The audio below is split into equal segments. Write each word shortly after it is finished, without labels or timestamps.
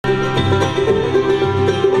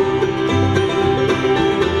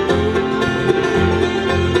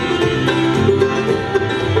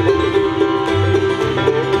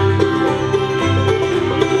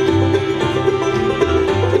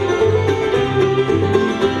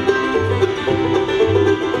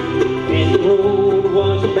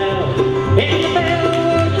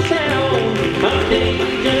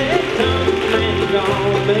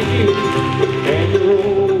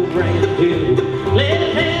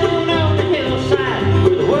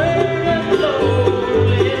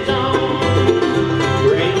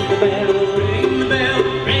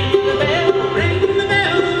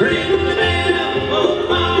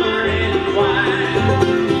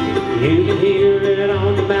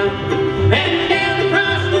mountain and down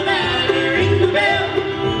across the valley. Ring the bell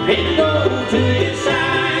and go to his side.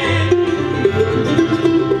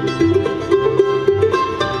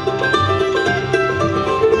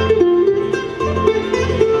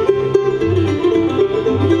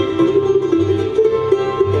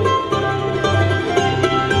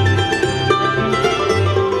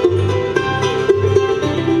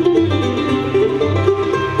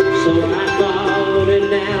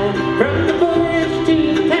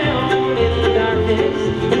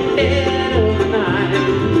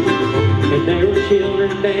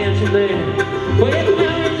 Children dancing there with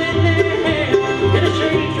flowers in their hair, and the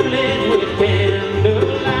streets were lit with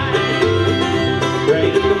candlelight.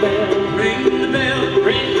 Ring the bell, ring the bell,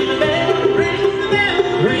 ring the bell, ring the bell,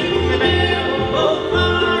 ring the bell, both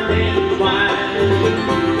far and wide.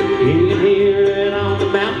 You can hear it on the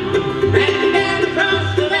mountain and down across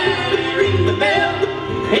the valley. Ring the bell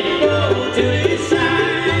and go to his side.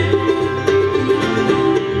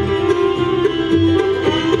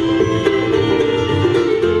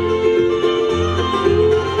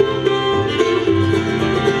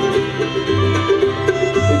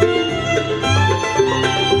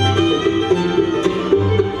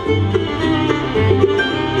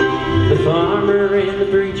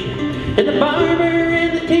 And the barber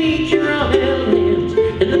and the teacher all held hands,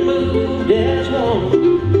 and they moved as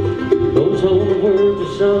one. Those holy words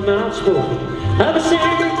are some outspoken, of a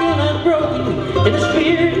circle unbroken, and the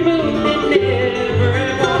spirit moved and never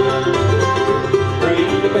won.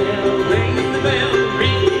 Ring the bell, ring the bell,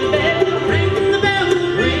 ring the bell, ring the bell,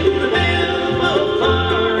 ring the bell, both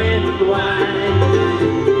far and wide.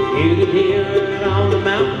 You can hear it on the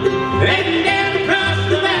mountain and down across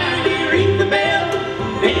the valley. Ring the bell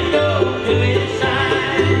and go to his side.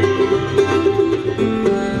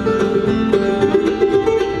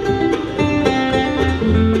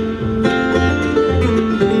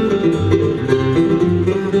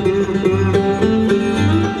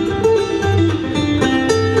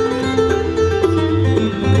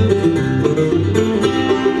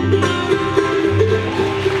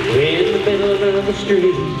 In the middle of the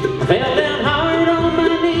street, I fell down hard on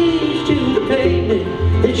my knees to the pavement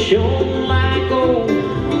that shone like gold.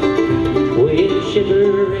 With a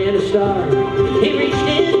shiver and a start, he reached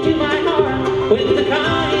into my heart with the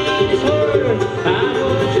kindest word I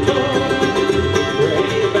was told.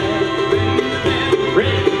 Ring the bell,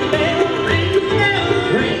 ring the bell, ring the bell,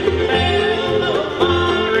 ring the bell, oh,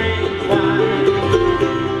 far and wide.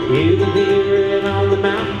 You can hear it on the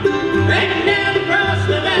mountain and down across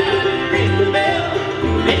the valley. Ring the bell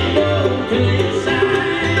and go to his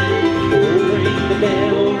side. Oh, ring the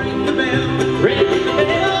bell, ring the bell, ring the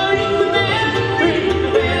bell.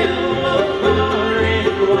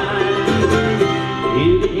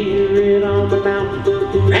 You can hear it on the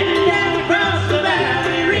mountain.